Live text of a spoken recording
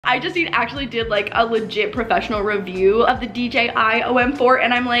I just actually did like a legit professional review of the DJI OM4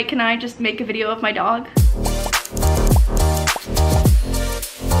 and I'm like, can I just make a video of my dog?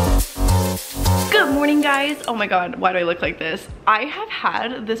 Good morning, guys. Oh my god, why do I look like this? I have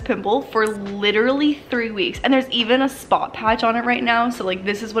had this pimple for literally 3 weeks and there's even a spot patch on it right now, so like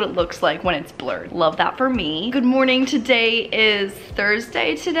this is what it looks like when it's blurred. Love that for me. Good morning. Today is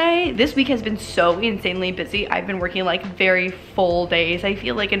Thursday today. This week has been so insanely busy. I've been working like very full days, I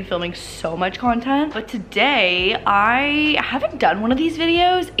feel like, and filming so much content. But today I haven't done one of these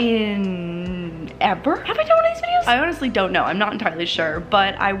videos in ever. Have I done one of these videos? I honestly don't know. I'm not entirely sure,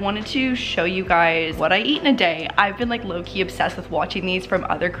 but I wanted to show you guys what I eat in a day. I've been like low-key obsessed with watching these from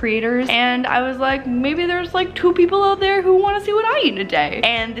other creators and I was like, maybe there's like 2 people out there who want to see what I eat in a day.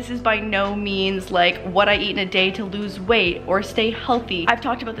 And this is by no means like what I eat in a day to lose weight or stay healthy. I've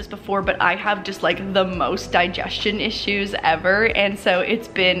talked about this before, but I have just like the most digestion issues ever, and so it's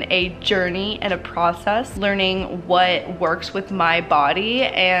been a journey and a process learning what works with my body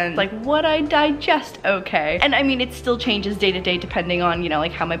and like what I digest okay. And I mean, it still changes day to day depending on, you know,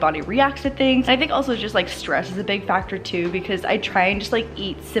 like how my body reacts to things. And I think also just like stress is a big factor too, because I try and just like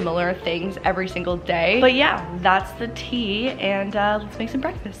eat similar things every single day. But yeah, that's the tea, and let's make some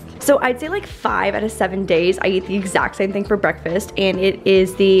breakfast. So I'd say like 5 out of 7 days I eat the exact same thing for breakfast, and it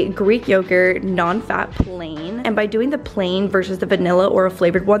is the Greek yogurt non-fat plain. And by doing the plain versus the vanilla or a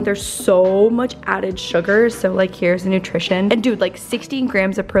flavored one, there's so much added sugar. So like here's the nutrition, and dude, like 16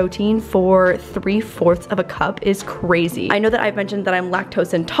 grams of protein for 3/4 of a cup is crazy. I know that I've mentioned that I'm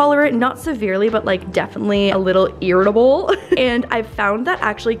lactose intolerant, not severely, but like definitely a little irritable. And I've found that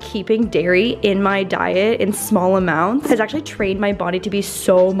actually keeping dairy in my diet in small amounts has actually trained my body to be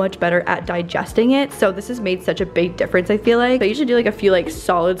so much better at digesting it. So this has made such a big difference, I feel like. I usually do like a few like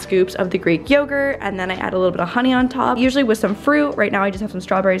solid scoops of the Greek yogurt, and then I add a little bit of honey on top, usually with some fruit. Right now I just have some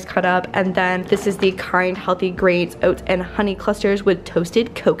strawberries cut up, and then this is the Kind Healthy Grains Oats and Honey Clusters with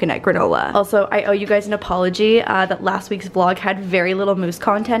toasted coconut granola. Also, I owe you guys an apology that last week's vlog had very little mousse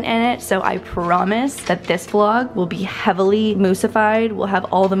content in it, so I promise that this vlog will be heavily mousseified. We'll have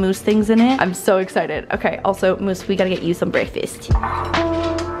all the mousse things in it. I'm so excited. Okay, also Mousse, we gotta get you some breakfast.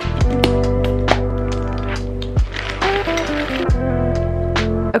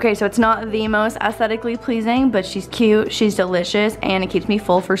 Okay, so it's not the most aesthetically pleasing, but she's cute, she's delicious, and it keeps me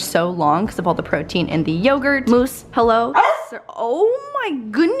full for so long because of all the protein in the yogurt. Mousse, hello? Sir, oh my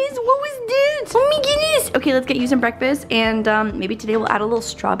goodness, what was this? Oh my goodness. Okay, let's get you some breakfast, and maybe today we'll add a little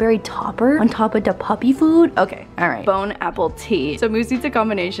strawberry topper on top of the puppy food. Okay, all right. Bone apple tea. So Mousse eats a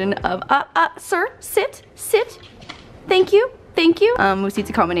combination of, sir, sit. Thank you. Thank you. Mousse eats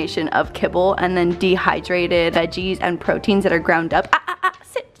a combination of kibble and then dehydrated veggies and proteins that are ground up.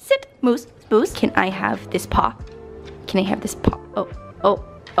 Sit. Mousse, can I have this paw? Can I have this paw?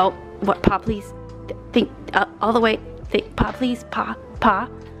 Oh, what paw, please? Think, all the way. Paw, please, paw.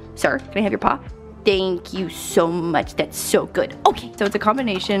 Sir, can I have your paw? Thank you so much, that's so good. Okay, so it's a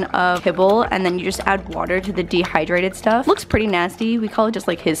combination of kibble and then you just add water to the dehydrated stuff. Looks pretty nasty. We call it just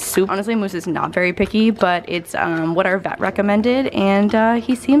like his soup. Honestly, Mousse is not very picky, but it's what our vet recommended, and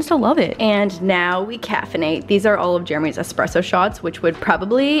he seems to love it. And now we caffeinate. These are all of Jeremy's espresso shots, which would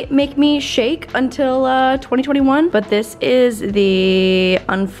probably make me shake until 2021, but this is the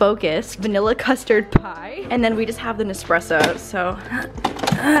unfocused vanilla custard pie, and then we just have the Nespresso, so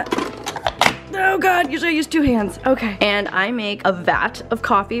oh god, usually I use 2 hands. Okay. And I make a vat of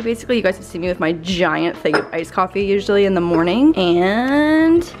coffee. Basically, you guys have seen me with my giant thing of iced coffee usually in the morning.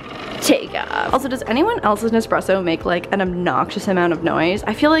 And take off. Also, does anyone else's Nespresso make like an obnoxious amount of noise?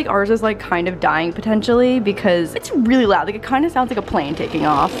 I feel like ours is like kind of dying potentially because it's really loud. Like it kind of sounds like a plane taking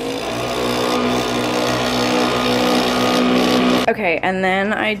off. Okay, and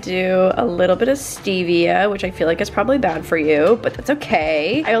then I do a little bit of stevia, which I feel like is probably bad for you, but that's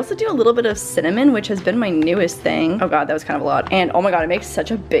okay. I also do a little bit of cinnamon, which has been my newest thing. Oh god, that was kind of a lot. And oh my god, it makes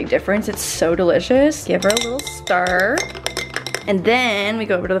such a big difference. It's so delicious. Give her a little stir. And then we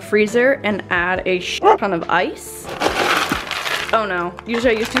go over to the freezer and add a ton of ice. Oh no,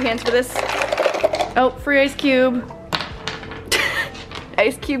 usually I use 2 hands for this. Oh, free ice cube.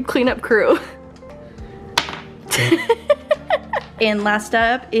 Ice cube cleanup crew. And last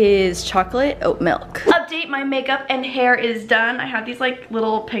up is chocolate oat milk. Update, my makeup and hair is done. I have these like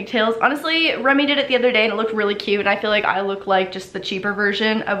little pigtails. Honestly, Remy did it the other day and it looked really cute, and I feel like I look like just the cheaper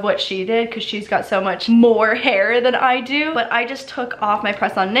version of what she did because she's got so much more hair than I do. But I just took off my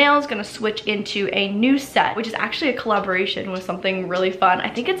press-on nails, gonna switch into a new set, which is actually a collaboration with something really fun. I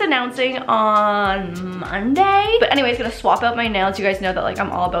think it's announcing on Monday. But anyways, gonna swap out my nails. You guys know that like I'm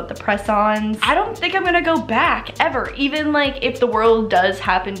all about the press-ons. I don't think I'm gonna go back ever. Even like if the world does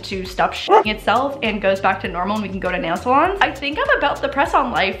happen to stop shitting itself and goes back to normal and we can go to nail salons, I think I'm about the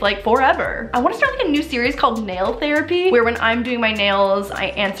press-on life like forever. I want to start like a new series called Nail Therapy, where when I'm doing my nails, I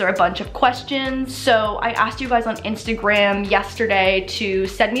answer a bunch of questions. So I asked you guys on Instagram yesterday to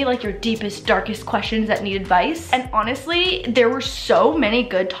send me like your deepest, darkest questions that need advice. And honestly, there were so many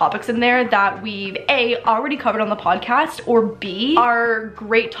good topics in there that we've A, already covered on the podcast, or B, are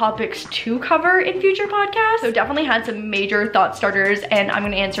great topics to cover in future podcasts. So definitely had some major thought starters, and I'm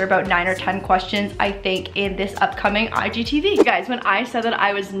gonna answer about 9 or 10 questions, I think, in this upcoming IGTV. You guys, when I said that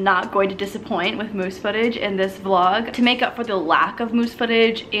I was not going to disappoint with moose footage in this vlog, to make up for the lack of moose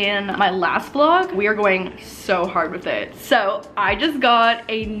footage in my last vlog, we are going so hard with it. So I just got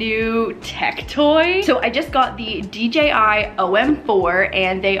a new tech toy. So I just got the DJI OM4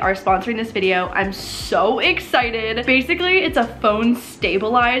 and they are sponsoring this video. I'm so excited. Basically, it's a phone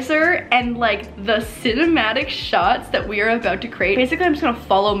stabilizer, and like the cinematic shots that we are about to create, basically I'm just gonna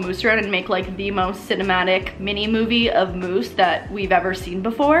follow Moose around and make like the most cinematic mini movie of Moose that we've ever seen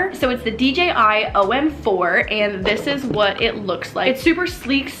before. So it's the DJI OM4 and this is what it looks like. It's super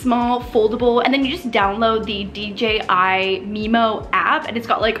sleek, small, foldable, and then you just download the DJI Mimo app and it's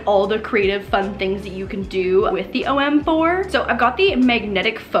got like all the creative fun things that you can do with the OM4. So I've got the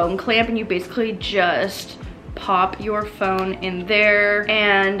magnetic phone clamp and you basically just pop your phone in there,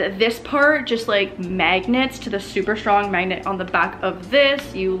 and this part just like magnets to the super strong magnet on the back of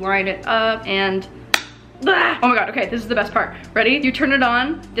this. You line it up and oh my god, okay, this is the best part. Ready? You turn it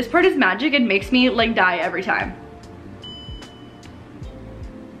on. This part is magic and makes me like die every time.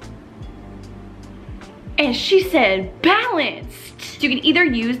 And she said balanced. So you can either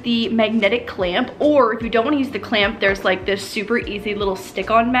use the magnetic clamp, or if you don't want to use the clamp, there's like this super easy little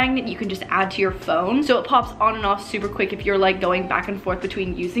stick-on magnet you can just add to your phone. So it pops on and off super quick if you're like going back and forth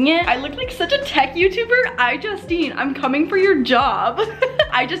between using it. I look like such a tech YouTuber. Justine, I'm coming for your job.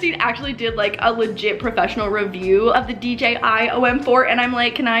 Justine actually did like a legit professional review of the DJI OM4 and I'm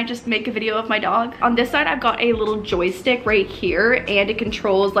like, can I just make a video of my dog? On this side, I've got a little joystick right here and it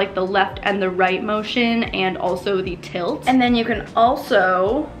controls like the left and the right motion and also the tilt. And then you can also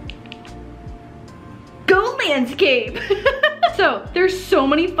go landscape. So there's so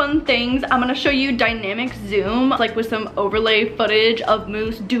many fun things. I'm gonna show you dynamic zoom, like with some overlay footage of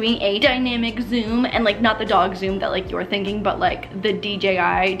Moose doing a dynamic zoom, and like not the dog zoom that like you're thinking, but like the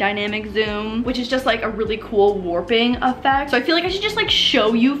DJI dynamic zoom, which is just like a really cool warping effect. So I feel like I should just like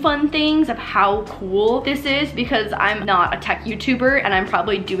show you fun things of how cool this is, because I'm not a tech YouTuber and I'm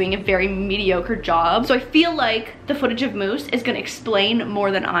probably doing a very mediocre job. So I feel like the footage of Moose is gonna explain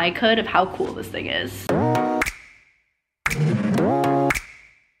more than I could of how cool this thing is.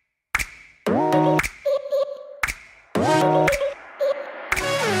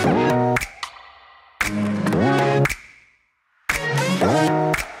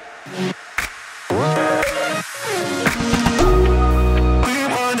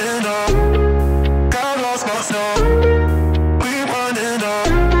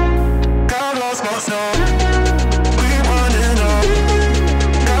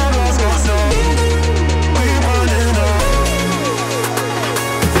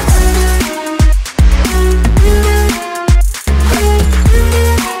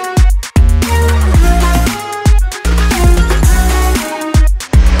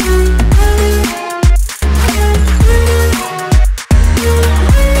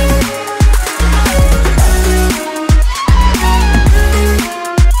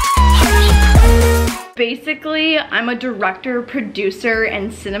 Basically, I'm a director, producer,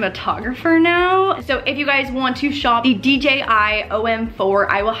 and cinematographer now. So if you guys want to shop the DJI OM4,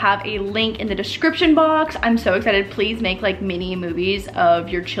 I will have a link in the description box. I'm so excited. Please make like mini movies of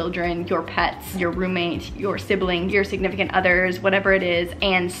your children, your pets, your roommate, your sibling, your significant others, whatever it is,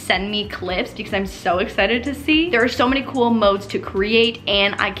 and send me clips because I'm so excited to see. There are so many cool modes to create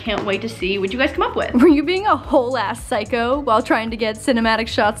and I can't wait to see what you guys come up with. Were you being a whole ass psycho while trying to get cinematic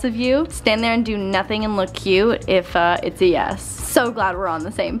shots of you? Stand there and do nothing and look cute if it's a yes. So glad we're on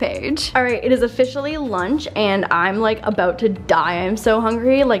the same page. All right, it is officially lunch and I'm like about to die. I'm so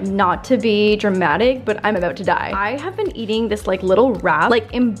hungry, like not to be dramatic, but I'm about to die. I have been eating this like little wrap,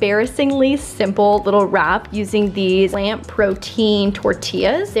 like embarrassingly simple little wrap using these plant protein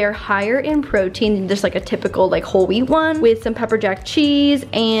tortillas. They're higher in protein than just like a typical like whole wheat one, with some pepper jack cheese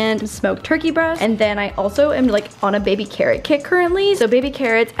and smoked turkey breast. And then I also am like on a baby carrot kick currently. So baby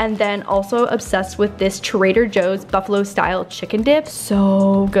carrots, and then also obsessed with this Trader Joe's buffalo style chicken dip.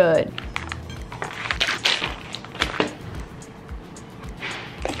 So good.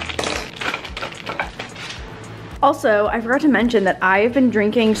 Also, I forgot to mention that I've been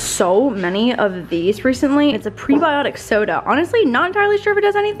drinking so many of these recently. It's a prebiotic soda. Honestly, not entirely sure if it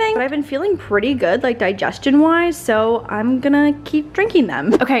does anything, but I've been feeling pretty good, like digestion-wise, so I'm gonna keep drinking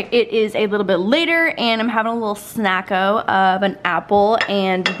them. Okay, it is a little bit later, and I'm having a little snacko of an apple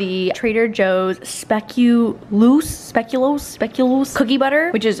and the Trader Joe's speculoos cookie butter,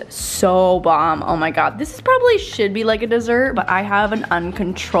 which is so bomb. Oh my god, this probably should be like a dessert, but I have an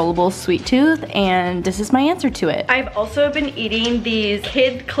uncontrollable sweet tooth, and this is my answer to it. I've also been eating these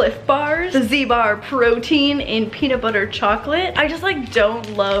Kid Cliff bars, the Z-Bar protein in peanut butter chocolate. I just like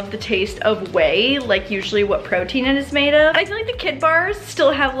don't love the taste of whey, like usually what protein it is made of. I feel like the Kid bars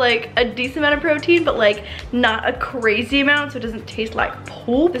still have like a decent amount of protein, but like not a crazy amount, so it doesn't taste like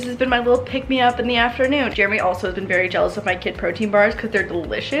poop. This has been my little pick-me-up in the afternoon. Jeremy also has been very jealous of my Kid protein bars because they're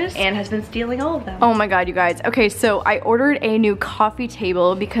delicious and has been stealing all of them. Oh my god, you guys. Okay, so I ordered a new coffee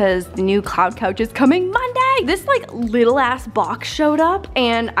table because the new cloud couch is coming Monday. This like little ass box showed up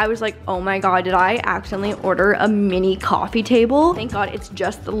and I was like, oh my god, did I accidentally order a mini coffee table? Thank god it's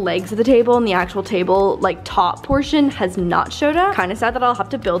just the legs of the table and the actual table like top portion has not showed up. Kind of sad that I'll have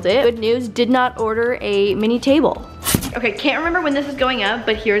to build it. Good news, did not order a mini table. Okay, can't remember when this is going up,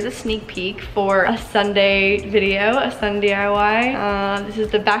 but here's a sneak peek for a Sunday video, a Sunday DIY. This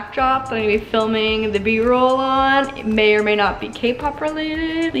is the backdrop that I'm gonna be filming the B-roll on. It may or may not be K-pop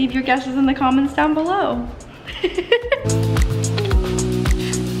related. Leave your guesses in the comments down below.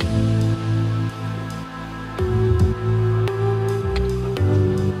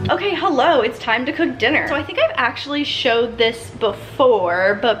 Okay, hello, it's time to cook dinner. So I think I've actually showed this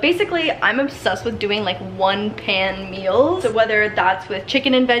before, but basically I'm obsessed with doing like one pan meals. So whether that's with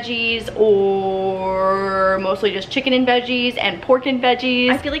chicken and veggies or mostly just chicken and veggies and pork and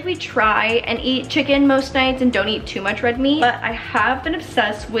veggies. I feel like we try and eat chicken most nights and don't eat too much red meat, but I have been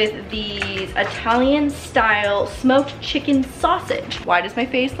obsessed with these Italian style smoked chicken sausage. Why does my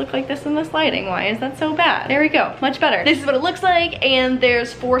face look like this in this lighting? Why is that so bad? There we go, much better. This is what it looks like, and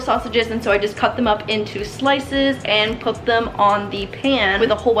there's 4 sausages, and so I just cut them up into slices and put them on the pan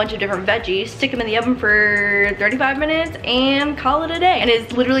with a whole bunch of different veggies, stick them in the oven for 35 minutes and call it a day. And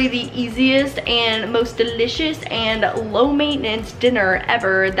it's literally the easiest and most delicious and low maintenance dinner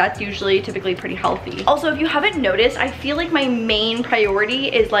ever that's usually typically pretty healthy. Also, if you haven't noticed, I feel like my main priority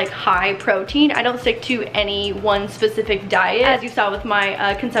is like high protein. I don't stick to any one specific diet, as you saw with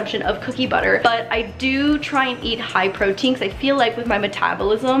my consumption of cookie butter, but I do try and eat high protein because I feel like with my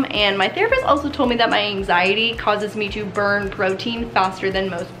metabolism, and my therapist also told me that my anxiety causes me to burn protein faster than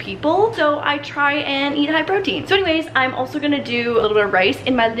most people, so I try and eat high protein. So anyways, I'm also gonna do a little bit of rice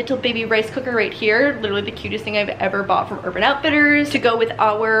in my little baby rice cooker right here, literally the cutest thing I've ever bought from Urban Outfitters, to go with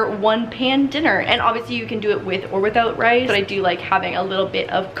our one pan dinner. And obviously you can do it with or without rice, but I do like having a little bit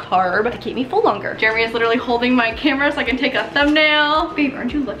of carb to keep me full longer. Jeremy is literally holding my camera so I can take a thumbnail. Babe,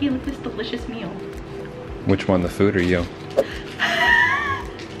 aren't you lucky? Look at this delicious meal. Which one, the food or you?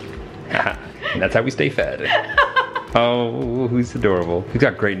 That's how we stay fed. Oh, who's adorable? Who's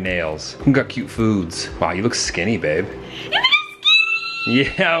got great nails? Who got cute foods? Wow, you look skinny, babe. You look skinny!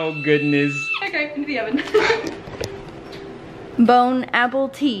 Yeah, oh goodness. Okay, into the oven. Bone apple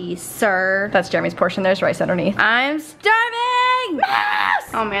tea, sir. That's Jeremy's portion. There's rice underneath. I'm starving! Yes!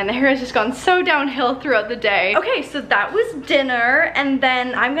 Oh man, the hair has just gone so downhill throughout the day. Okay, so that was dinner, and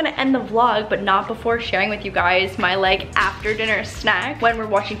then I'm gonna end the vlog, but not before sharing with you guys my like after dinner snack when we're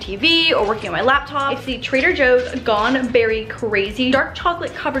watching TV or working on my laptop. It's the Trader Joe's Gone Berry Crazy dark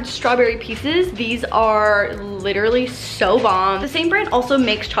chocolate covered strawberry pieces. These are literally so bomb. The same brand also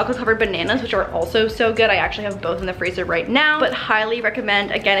makes chocolate covered bananas, which are also so good. I actually have both in the freezer right now, but highly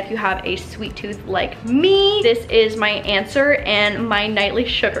recommend, again, if you have a sweet tooth like me. This is my answer and my nightly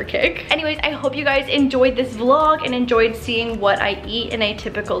sugar kick. Anyways, I hope you guys enjoyed this vlog and enjoyed seeing what I eat in a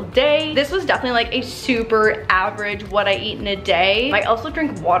typical day. This was definitely like a super average what I eat in a day. I also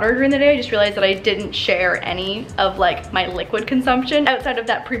drink water during the day. I just realized that I didn't share any of like my liquid consumption outside of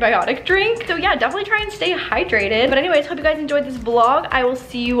that prebiotic drink. So yeah, definitely try and stay hydrated. But anyways, hope you guys enjoyed this vlog. I will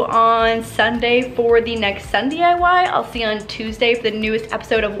see you on Sunday for the next Sunday DIY. I'll see you on Tuesday for the newest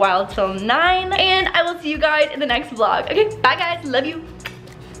episode of Wild Till 9. And I will see you guys in the next vlog. Okay, bye guys, love you.